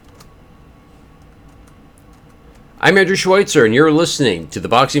I'm Andrew Schweitzer, and you're listening to the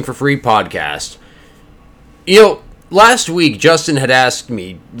Boxing for Free podcast. You know, last week, Justin had asked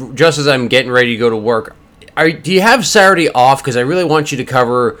me, just as I'm getting ready to go to work, do you have Saturday off? Because I really want you to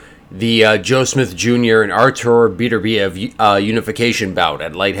cover the Joe Smith Jr. and Artur Beterbiev unification bout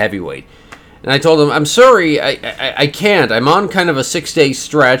at light heavyweight. And I told him, I'm sorry, I can't. I'm on kind of a 6-day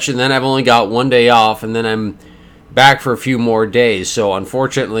stretch, and then I've only got 1 day off, and then I'm back for a few more days. So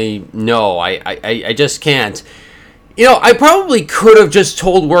unfortunately, no, I just can't. You know, I probably could have just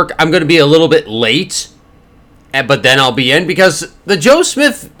told work I'm going to be a little bit late, but then I'll be in, because the Joe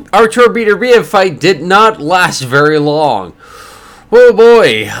Smith Artur Beterbiev fight did not last very long. Oh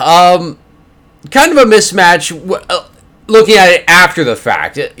boy, kind of a mismatch. Looking at it after the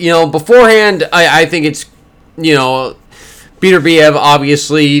fact, you know, beforehand, I think it's, you know, Beterbiev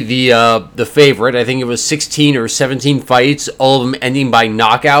obviously the favorite. I think it was 16 or 17 fights, all of them ending by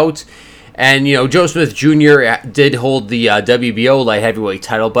knockout. And, you know, Joe Smith Jr. did hold the WBO light heavyweight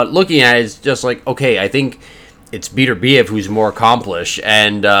title, but looking at it, it's just like, okay, I think it's Beterbiev who's more accomplished,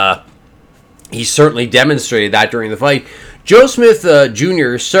 and he certainly demonstrated that during the fight. Joe Smith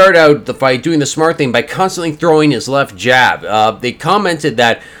Jr. started out the fight doing the smart thing by constantly throwing his left jab. They commented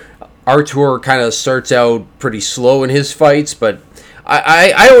that Artur kind of starts out pretty slow in his fights, but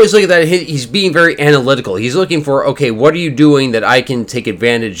I always look at that, he's being very analytical. He's looking for, okay, what are you doing that I can take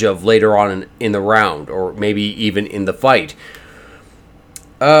advantage of later on in the round, or maybe even in the fight.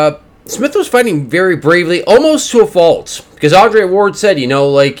 Smith was fighting very bravely, almost to a fault, because Andre Ward said, you know,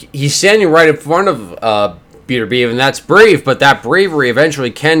 like, he's standing right in front of Beterbiev, and that's brave, but that bravery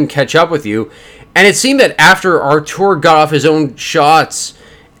eventually can catch up with you. And it seemed that after Artur got off his own shots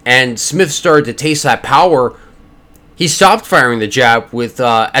and Smith started to taste that power, he stopped firing the jab with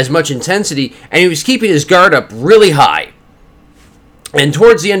as much intensity, and he was keeping his guard up really high. And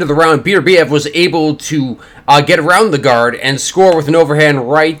towards the end of the round, Beterbiev was able to get around the guard and score with an overhand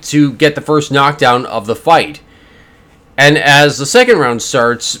right to get the first knockdown of the fight. And as the second round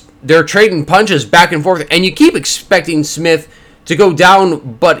starts, they're trading punches back and forth, and you keep expecting Smith to go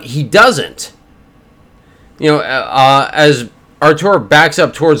down, but he doesn't. You know, as Artur backs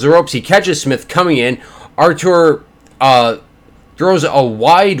up towards the ropes, he catches Smith coming in. Artur throws a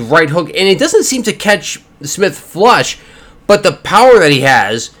wide right hook, and it doesn't seem to catch Smith flush, but the power that he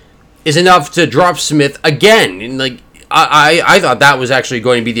has is enough to drop Smith again. And like I thought that was actually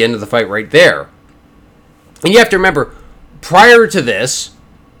going to be the end of the fight right there. And you have to remember, prior to this,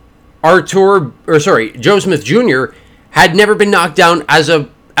 Joe Smith Jr. had never been knocked down as a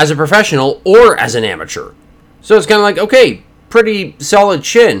professional or as an amateur. So it's kind of like, okay, pretty solid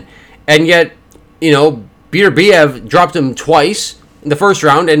chin. And yet, you know, Beterbiev dropped him twice in the first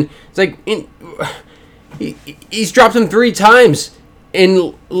round, and it's like, he's dropped him 3 times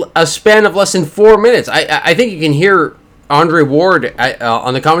in a span of less than 4 minutes. I think you can hear Andre Ward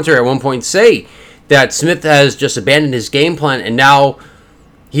on the commentary at one point say that Smith has just abandoned his game plan, and now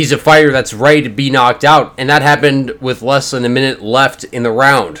he's a fighter that's ready to be knocked out, and that happened with less than a minute left in the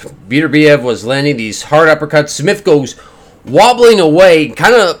round. Beterbiev was landing these hard uppercuts. Smith goes wobbling away,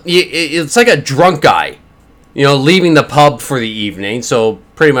 kind of, it's like a drunk guy, you know, leaving the pub for the evening, so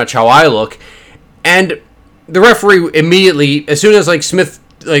pretty much how I look. And the referee immediately, as soon as like Smith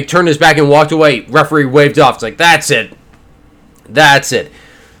like turned his back and walked away, referee waved off. It's like, that's it.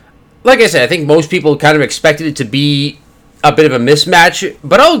 Like I said, I think most people kind of expected it to be a bit of a mismatch,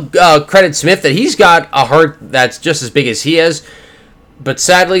 but I'll credit Smith that he's got a heart that's just as big as he is. But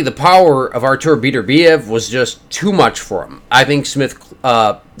sadly, the power of Artur Beterbiev was just too much for him. I think Smith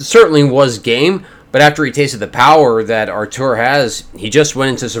certainly was game, but after he tasted the power that Artur has, he just went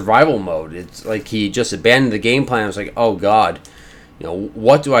into survival mode. It's like he just abandoned the game plan. It was like, oh God, you know,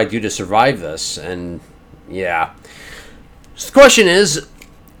 what do I do to survive this? And yeah. So the question is,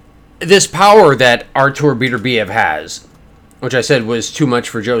 this power that Artur Beterbiev has, which I said was too much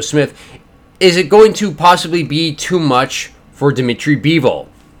for Joe Smith, is it going to possibly be too much for Dmitry Bivol?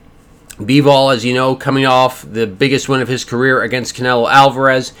 Bivol, as you know, coming off the biggest win of his career against Canelo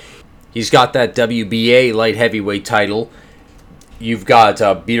Alvarez. He's got that WBA light heavyweight title. You've got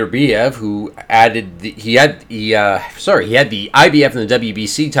Beterbiev, who added he had the IBF and the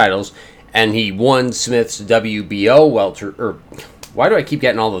WBC titles, and he won Smith's WBO welter. Or why do I keep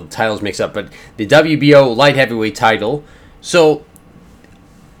getting all the titles mixed up? But the WBO light heavyweight title. So,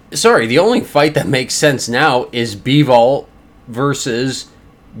 the only fight that makes sense now is Bivol versus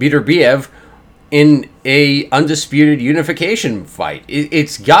Beterbiev in a undisputed unification fight.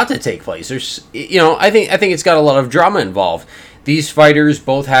 It's got to take place. There's, you know, I think it's got a lot of drama involved. These fighters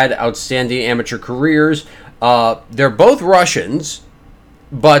both had outstanding amateur careers. They're both Russians,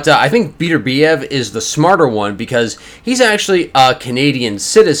 But I think Beterbiev is the smarter one because he's actually a Canadian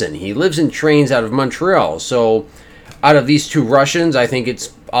citizen. He lives and trains out of Montreal. So out of these two Russians, I think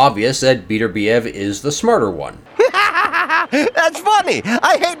it's obvious that Beterbiev is the smarter one. That's funny.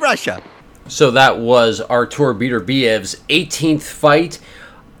 I hate Russia. So that was Artur Beterbiev's 18th fight.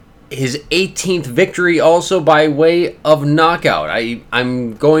 His 18th victory also by way of knockout.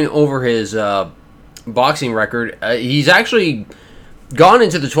 I'm going over his boxing record. He's actually gone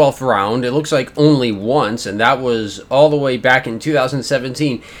into the 12th round, it looks like only once, and that was all the way back in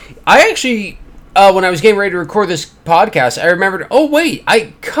 2017. I actually, when I was getting ready to record this podcast, I remembered, oh wait,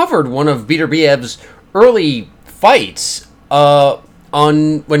 I covered one of Beterbiev's early fights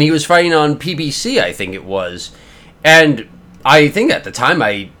on when he was fighting on PBC, I think it was. And I think at the time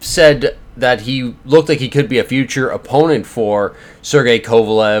I said that he looked like he could be a future opponent for Sergey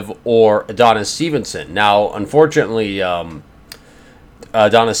Kovalev or Adonis Stevenson. Now, unfortunately,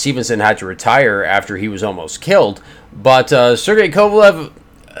 Adonis Stevenson had to retire after he was almost killed. But Sergey Kovalev,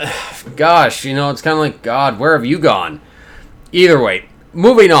 gosh, it's kind of like, God, where have you gone? Either way,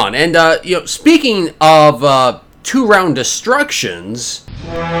 moving on. And, speaking of two-round destructions,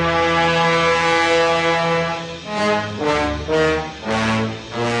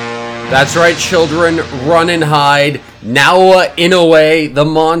 that's right, children, run and hide. Naoya Inoue, the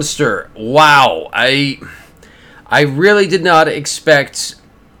monster. Wow, I really did not expect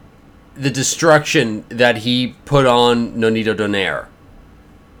the destruction that he put on Nonito Donaire.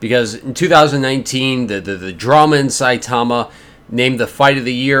 Because in 2019, the drama in Saitama named the fight of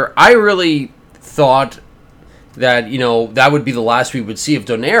the year. I really thought that, that would be the last we would see of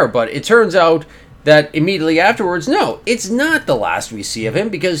Donaire, but it turns out that immediately afterwards, no, it's not the last we see of him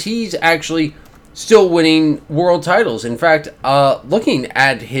because he's actually still winning world titles. In fact, looking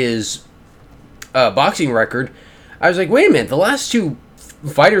at his boxing record, I was like, wait a minute, the last two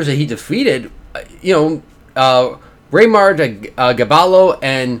fighters that he defeated, Raymar Gaballo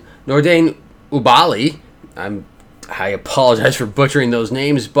and Nordane Ubali, I apologize for butchering those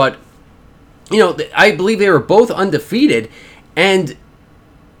names, but, I believe they were both undefeated, and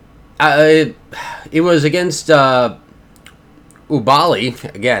it was against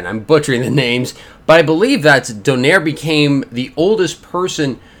Ubali. Again, I'm butchering the names, but I believe that Donaire became the oldest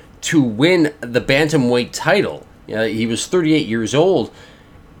person to win the bantamweight title. He was 38 years old.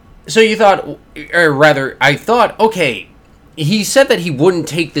 So you thought, or rather, I thought, okay, he said that he wouldn't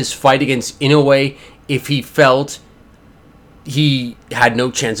take this fight against Inoue if he felt he had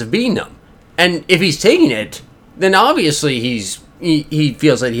no chance of beating him. And if he's taking it, then obviously he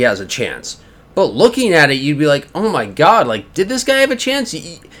feels that he has a chance. But looking at it, you'd be like, oh my God, like, did this guy have a chance?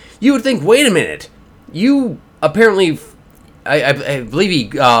 You would think, wait a minute. You apparently, I believe he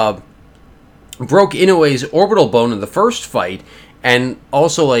broke Inoue's orbital bone in the first fight and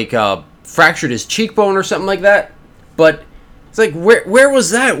also, like, fractured his cheekbone or something like that. But it's like, where was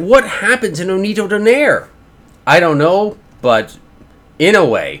that? What happened to Nonito Donaire? I don't know, but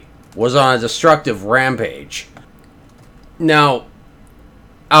Inoue was on a destructive rampage. Now,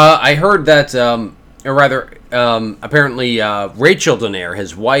 I heard that, apparently Rachel Donaire,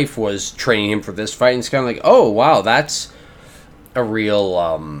 his wife, was training him for this fight, and it's kind of like, oh, wow, that's a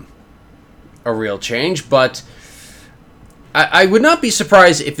real change, but I would not be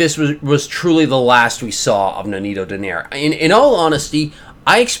surprised if this was truly the last we saw of Nonito Donaire. In all honesty,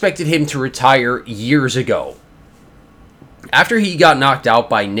 I expected him to retire years ago. After he got knocked out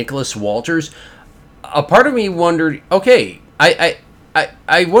by Nicholas Walters, a part of me wondered, okay, I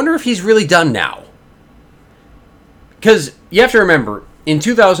wonder if he's really done now. Because you have to remember, in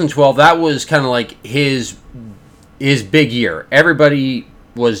 2012, that was kind of like his big year. Everybody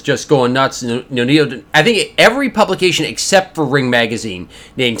was just going nuts. I think every publication except for Ring Magazine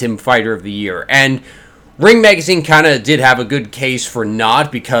named him Fighter of the Year. And Ring Magazine kind of did have a good case for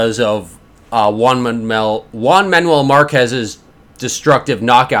not because of Juan Manuel Marquez's destructive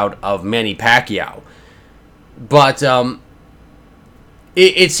knockout of Manny Pacquiao. But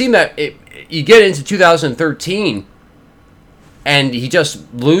it seemed that you get into 2013 and he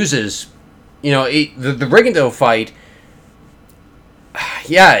just loses. The Rigondeaux fight,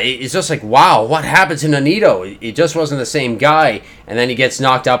 yeah, it's just like, wow, what happened to Nonito? It just wasn't the same guy. And then he gets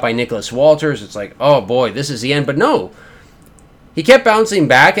knocked out by Nicholas Walters. It's like, oh boy, this is the end. But no, he kept bouncing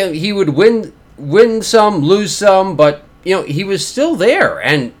back, and he would win some, lose some, but he was still there.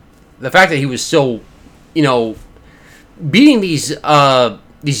 And the fact that he was still, beating these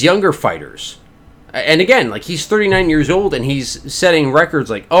younger fighters, and again, like, he's 39 years old and he's setting records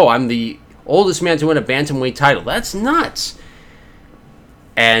like, oh, I'm the oldest man to win a bantamweight title. That's nuts.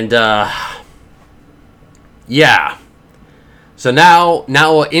 And yeah, So now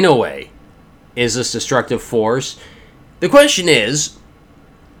Inoue is this destructive force. The question is,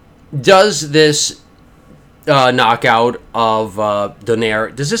 does this knockout of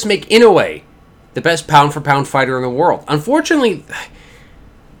Donaire, does this make Inoue the best pound-for-pound fighter in the world? Unfortunately,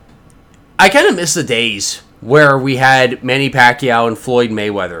 I kind of miss the days where we had Manny Pacquiao and Floyd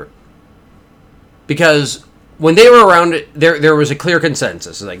Mayweather. Because when they were around, there was a clear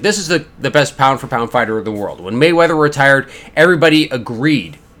consensus. Like, this is the best pound-for-pound fighter in the world. When Mayweather retired, everybody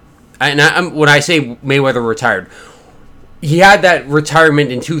agreed. And when I say Mayweather retired, he had that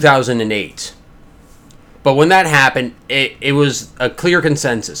retirement in 2008. But when that happened, it was a clear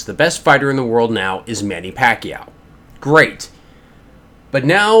consensus. The best fighter in the world now is Manny Pacquiao. Great. But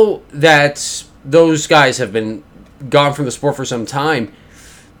now that those guys have been gone from the sport for some time,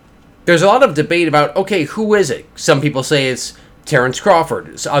 there's a lot of debate about, okay, who is it? Some people say it's Terence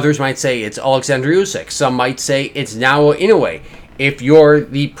Crawford. Others might say it's Alexander Usyk. Some might say it's Naoya Inoue. If you're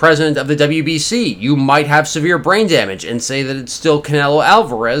the president of the WBC, you might have severe brain damage and say that it's still Canelo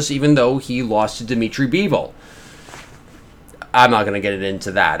Alvarez, even though he lost to Dimitri Bivol. I'm not going to get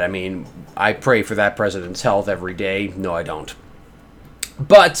into that. I mean, I pray for that president's health every day. No, I don't.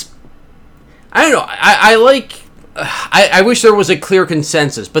 But, I don't know. I wish there was a clear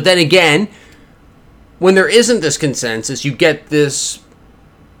consensus. But then again, when there isn't this consensus, you get this...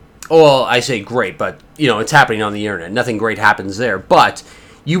 Well, I say great, but, it's happening on the internet. Nothing great happens there. But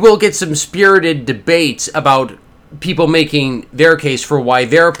you will get some spirited debates about people making their case for why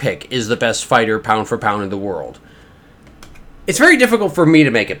their pick is the best fighter pound for pound in the world. It's very difficult for me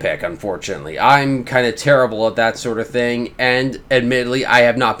to make a pick, unfortunately. I'm kind of terrible at that sort of thing. And admittedly, I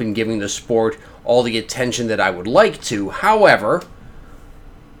have not been giving the sport all the attention that I would like to. However,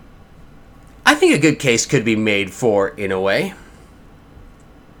 I think a good case could be made for Inoue.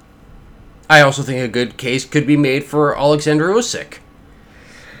 I also think a good case could be made for Alexander Usyk.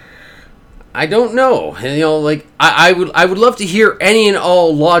 I don't know. And, I would love to hear any and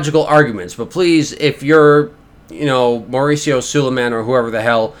all logical arguments, but please, if you're, Mauricio Suleiman or whoever the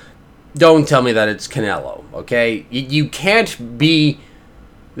hell, don't tell me that it's Canelo, okay? You can't be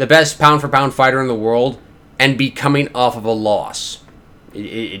the best pound-for-pound fighter in the world and be coming off of a loss.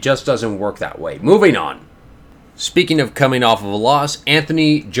 It just doesn't work that way. Moving on. Speaking of coming off of a loss,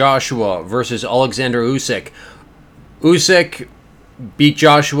 Anthony Joshua versus Alexander Usyk. Usyk beat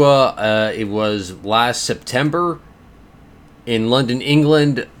Joshua, it was last September in London,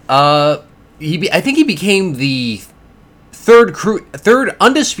 England. I think he became the third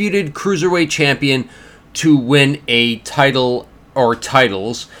undisputed cruiserweight champion to win a title or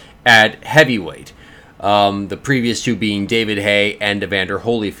titles at heavyweight. The previous two being David Haye and Evander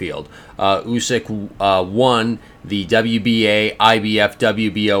Holyfield. Usyk won the WBA, IBF,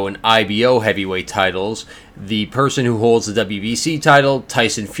 WBO, and IBO heavyweight titles. The person who holds the WBC title,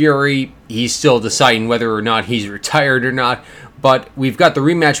 Tyson Fury, he's still deciding whether or not he's retired or not. But we've got the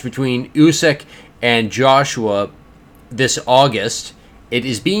rematch between Usyk and Joshua this August. It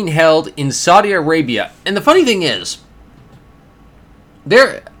is being held in Saudi Arabia. And the funny thing is,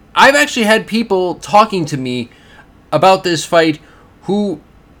 I've actually had people talking to me about this fight who...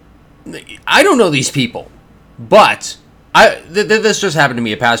 I don't know these people, but this just happened to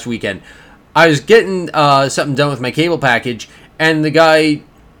me a past weekend. I was getting something done with my cable package, and the guy,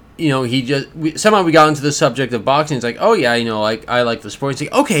 somehow we got into the subject of boxing. It's like, oh yeah, I like the sport. It's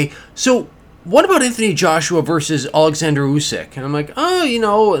like, okay, so what about Anthony Joshua versus Alexander Usyk? And I'm like,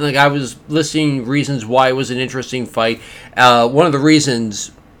 oh, and I was listing reasons why it was an interesting fight. One of the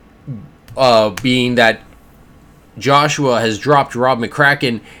reasons being that Joshua has dropped Rob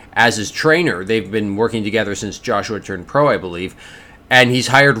McCracken as his trainer. They've been working together since Joshua turned pro, I believe. And he's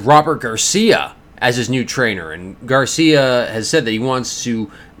hired Robert Garcia as his new trainer. And Garcia has said that he wants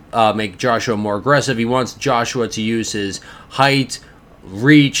to make Joshua more aggressive. He wants Joshua to use his height,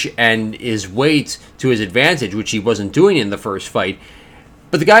 reach, and his weight to his advantage, which he wasn't doing in the first fight.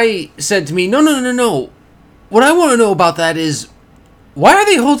 But the guy said to me, no. What I want to know about that is, why are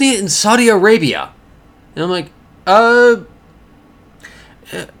they holding it in Saudi Arabia? And I'm like,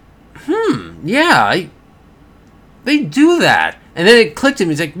 yeah, they do that. And then it clicked him.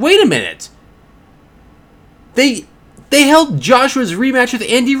 He's like, wait a minute. They held Joshua's rematch with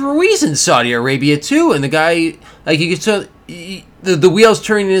Andy Ruiz in Saudi Arabia too. And the guy, you could tell the wheels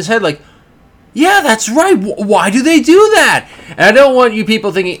turning in his head, like, yeah, that's right. Why do they do that? And I don't want you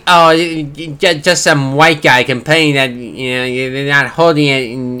people thinking, oh, just some white guy complaining that they're not holding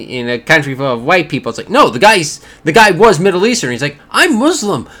it in a country full of white people. It's like, no, the guy was Middle Eastern. He's like, I'm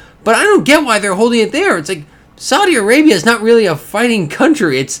Muslim, but I don't get why they're holding it there. It's like, Saudi Arabia is not really a fighting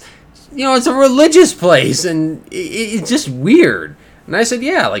country. It's it's a religious place, and it's just weird. And I said,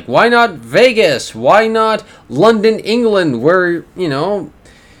 yeah, like, why not Vegas? Why not London, England, where,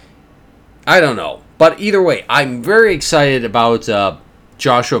 I don't know. But either way, I'm very excited about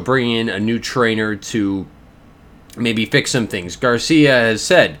Joshua bringing in a new trainer to maybe fix some things. Garcia has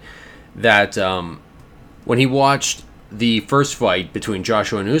said that when he watched the first fight between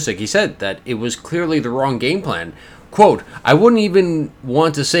Joshua and Usyk, he said that it was clearly the wrong game plan. Quote, I wouldn't even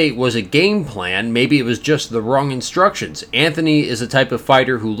want to say it was a game plan. Maybe it was just the wrong instructions. Anthony is the type of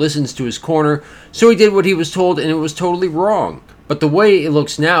fighter who listens to his corner, so he did what he was told, and it was totally wrong. But the way it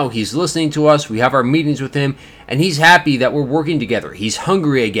looks now, he's listening to us, we have our meetings with him, and he's happy that we're working together. He's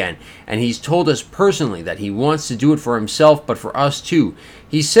hungry again, and he's told us personally that he wants to do it for himself, but for us too.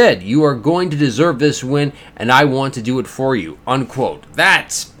 He said, you are going to deserve this win, and I want to do it for you, unquote.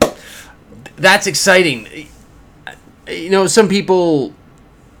 That's exciting. Some people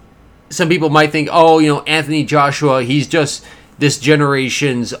might think, Anthony Joshua, he's just this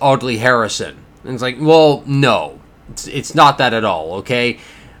generation's Audley Harrison. And it's like, well, no. It's not that at all, okay?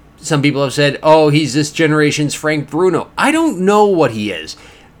 Some people have said, he's this generation's Frank Bruno. I don't know what he is.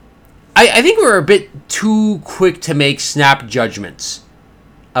 I think we're a bit too quick to make snap judgments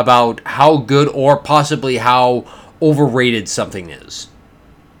about how good or possibly how overrated something is.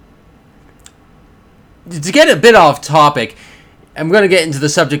 To get a bit off topic, I'm going to get into the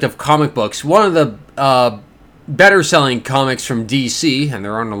subject of comic books. One of the better-selling comics from DC, and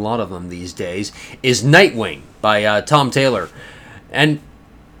there aren't a lot of them these days, is Nightwing by Tom Taylor. And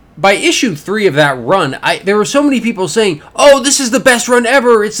by issue 3 of that run, there were so many people saying, this is the best run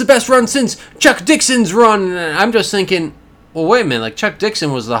ever. It's the best run since Chuck Dixon's run. And I'm just thinking, well, wait a minute. Like, Chuck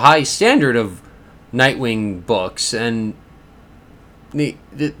Dixon was the high standard of Nightwing books, and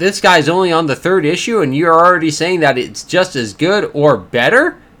this guy's only on the 3rd issue, and you're already saying that it's just as good or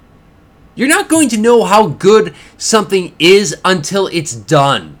better? You're not going to know how good something is until it's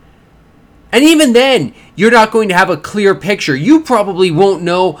done. And even then, you're not going to have a clear picture. You probably won't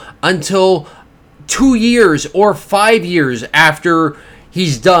know until 2 years or 5 years after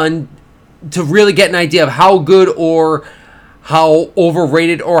he's done to really get an idea of how good or how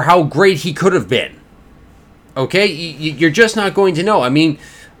overrated or how great he could have been. Okay? You're just not going to know. I mean,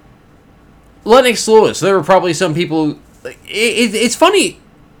 Lennox Lewis, there were probably some people... It's funny,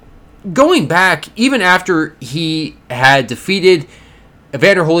 going back, even after he had defeated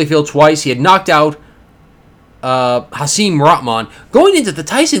Evander Holyfield twice, he had knocked out Hasim Rahman. Going into the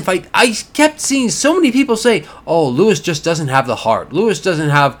Tyson fight, I kept seeing so many people say, Lewis just doesn't have the heart. Lewis doesn't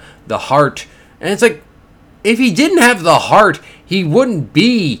have the heart. And it's like, if he didn't have the heart, he wouldn't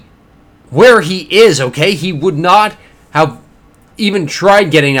be where he is, okay? He would not have even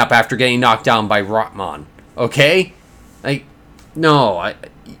tried getting up after getting knocked down by Rahman, okay? Like, no,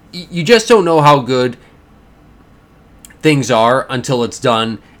 you just don't know how good things are until it's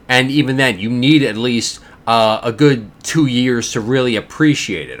done, and even then, you need at least a good 2 years to really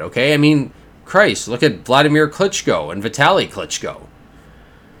appreciate it, okay? I mean, Christ, look at Vladimir Klitschko and Vitaly Klitschko.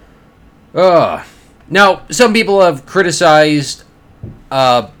 Now, some people have criticized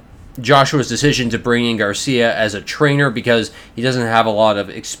Joshua's decision to bring in Garcia as a trainer because he doesn't have a lot of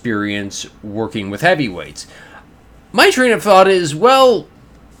experience working with heavyweights. My train of thought is, well,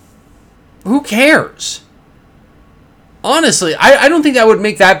 who cares? Honestly, I don't think that would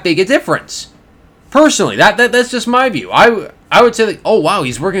make that big a difference. Personally, that's just my view. I would say, like, oh wow,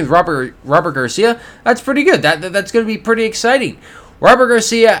 he's working with Robert Garcia. That's pretty good. That's going to be pretty exciting. Robert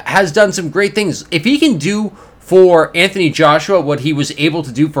Garcia has done some great things. If he can do for Anthony Joshua what he was able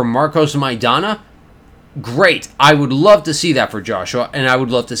to do for Marcos Maidana, great. I would love to see that for Joshua, and I would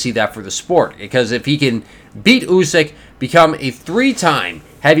love to see that for the sport. Because if he can beat Usyk, become a 3-time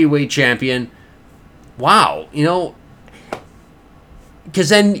heavyweight champion, wow, because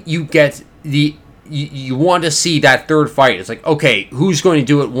then you get you want to see that third fight. It's like, okay, who's going to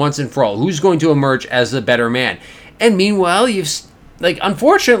do it once and for all? Who's going to emerge as the better man? And meanwhile,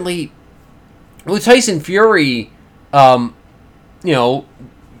 unfortunately, with Tyson Fury, jumping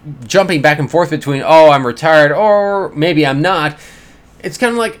back and forth between, I'm retired, or maybe I'm not, it's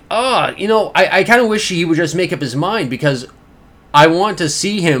kind of like, I kind of wish he would just make up his mind, because I want to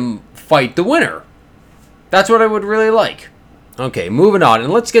see him fight the winner. That's what I would really like. Okay, moving on,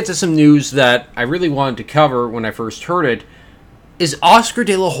 and let's get to some news that I really wanted to cover when I first heard it. Is Oscar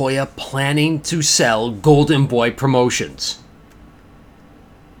De La Hoya planning to sell Golden Boy Promotions?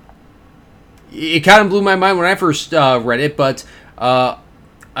 It kind of blew my mind when I first read it, but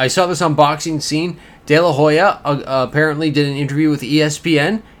I saw this on Boxing Scene. De La Hoya apparently did an interview with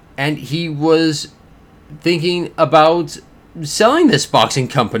ESPN, and he was thinking about selling this boxing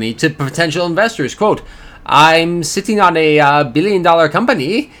company to potential investors. Quote, I'm sitting on a $1 billion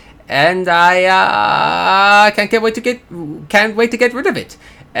company, and I can't wait to get rid of it.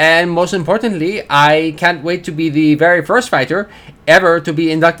 And most importantly, I can't wait to be the very first fighter ever to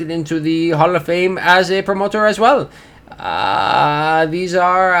be inducted into the Hall of Fame as a promoter as well. These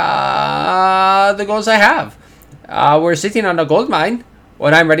are the goals I have. We're sitting on a gold mine.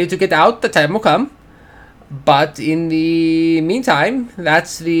 When I'm ready to get out, the time will come. But in the meantime,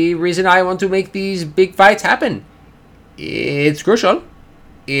 that's the reason I want to make these big fights happen. It's crucial.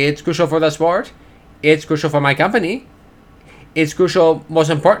 It's crucial for the sport. It's crucial for my company. It's crucial, most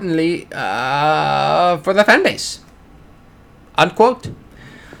importantly, for the fan base. Unquote.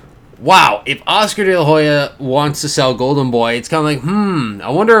 Wow, if Oscar De La Hoya wants to sell Golden Boy, it's kind of like, I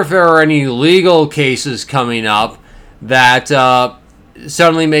wonder if there are any legal cases coming up that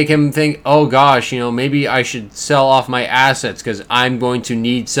suddenly make him think, oh gosh, maybe I should sell off my assets because I'm going to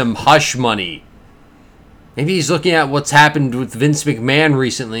need some hush money. Maybe he's looking at what's happened with Vince McMahon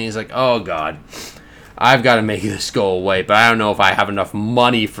recently. He's like, oh god, I've got to make this go away, but I don't know if I have enough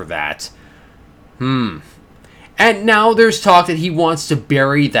money for that. And now there's talk that he wants to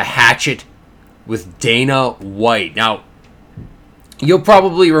bury the hatchet with Dana White. Now, you'll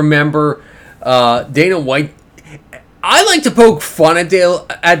probably remember Dana White. I like to poke fun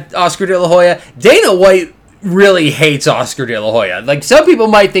at Oscar De La Hoya. Dana White really hates Oscar De La Hoya. Like, some people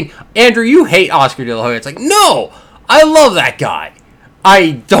might think, Andrew, you hate Oscar De La Hoya. It's like, no, I love that guy.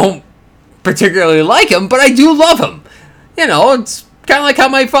 I don't particularly like him, but I do love him. It's kind of like how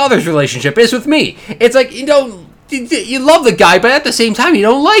my father's relationship is with me. It's like, you love the guy, but at the same time, you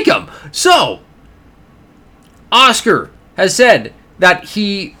don't like him. So, Oscar has said that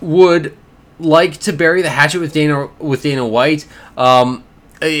he would like to bury the hatchet with Dana White.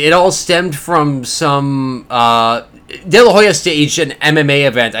 It all stemmed from some De La Hoya staged an MMA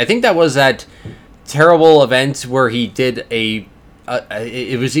event. I think that was that terrible event where he did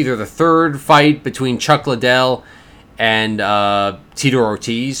it was either the third fight between Chuck Liddell and Tito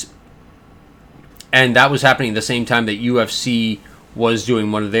Ortiz, and that was happening the same time that UFC was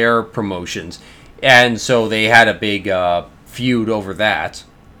doing one of their promotions, and so they had a big feud over that.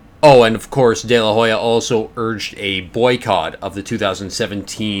 Oh, and of course, De La Hoya also urged a boycott of the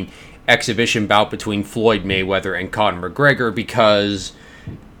 2017 exhibition bout between Floyd Mayweather and Conor McGregor because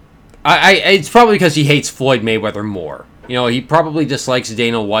it's probably because he hates Floyd Mayweather more. He probably dislikes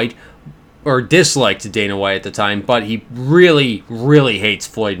Dana White, or disliked Dana White at the time, but he really, really hates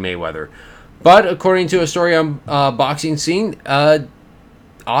Floyd Mayweather. But according to a story on Boxing Scene,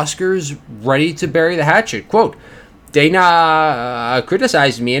 Oscar's ready to bury the hatchet. Quote, Dana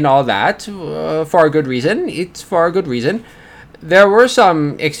criticized me and all that for a good reason. It's for a good reason. There were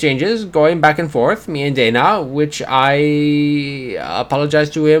some exchanges going back and forth, me and Dana, which I apologize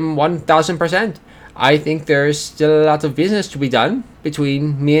to him 1,000%. I think there's still a lot of business to be done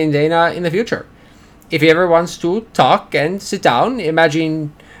between me and Dana in the future. If he ever wants to talk and sit down,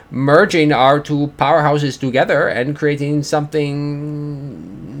 imagine merging our two powerhouses together and creating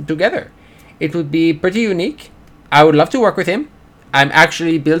something together. It would be pretty unique. I would love to work with him. I'm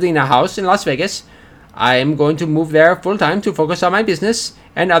actually building a house in Las Vegas. I'm going to move there full time to focus on my business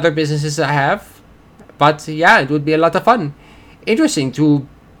and other businesses I have. But yeah, it would be a lot of fun. Interesting to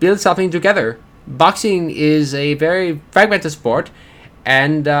build something together. Boxing is a very fragmented sport,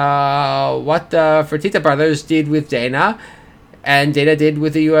 and what the Fertitta brothers did with Dana and Dana did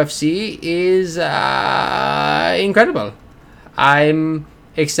with the UFC is incredible. I'm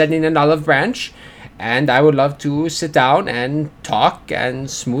extending an olive branch, and I would love to sit down and talk and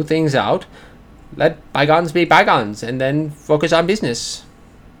smooth things out. Let bygones be bygones, and then focus on business.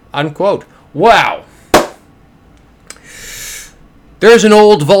 Unquote. Wow. There's an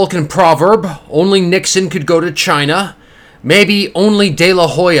old Vulcan proverb, only Nixon could go to China. Maybe only De La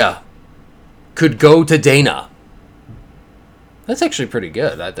Hoya could go to Dana. That's actually pretty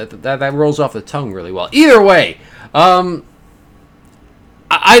good. That rolls off the tongue really well. Either way, I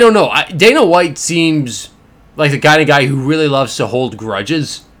don't know. Dana White seems like the kind of guy who really loves to hold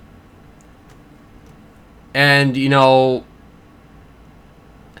grudges. And, I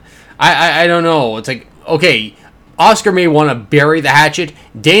don't know. It's like, okay, Oscar may want to bury the hatchet.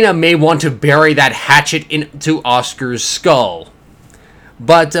 Dana may want to bury that hatchet into Oscar's skull.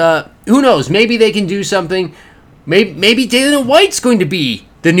 But who knows? Maybe they can do something. Maybe Dana White's going to be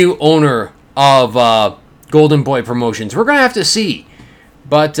the new owner of Golden Boy Promotions. We're going to have to see.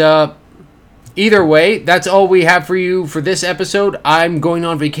 But either way, that's all we have for you for this episode. I'm going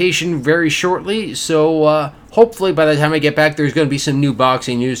on vacation very shortly. So hopefully by the time I get back, there's going to be some new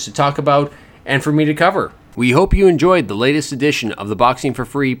boxing news to talk about and for me to cover. We hope you enjoyed the latest edition of the Boxing for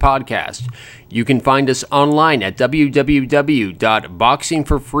Free podcast. You can find us online at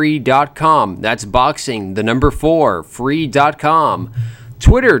www.boxingforfree.com. That's boxing, the number 4, free.com.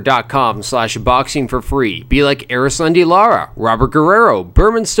 Twitter.com/boxingforfree. Be like Arislandi Lara, Robert Guerrero,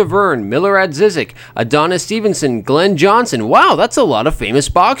 Berman Stavern, Milorad Zizic, Adonis Stevenson, Glenn Johnson. Wow, that's a lot of famous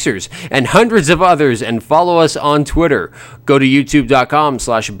boxers. And hundreds of others. And follow us on Twitter. Go to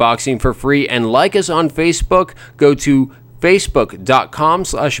youtube.com/boxingforfree and like us on Facebook. Go to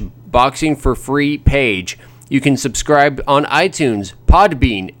facebook.com/boxingforfree page. You can subscribe on iTunes,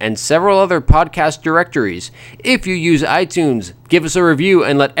 Podbean, and several other podcast directories. If you use iTunes, give us a review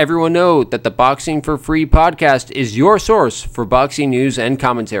and let everyone know that the Boxing for Free podcast is your source for boxing news and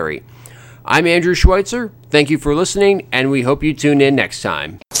commentary. I'm Andrew Schweitzer. Thank you for listening, and we hope you tune in next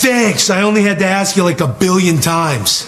time. Thanks. I only had to ask you like a billion times.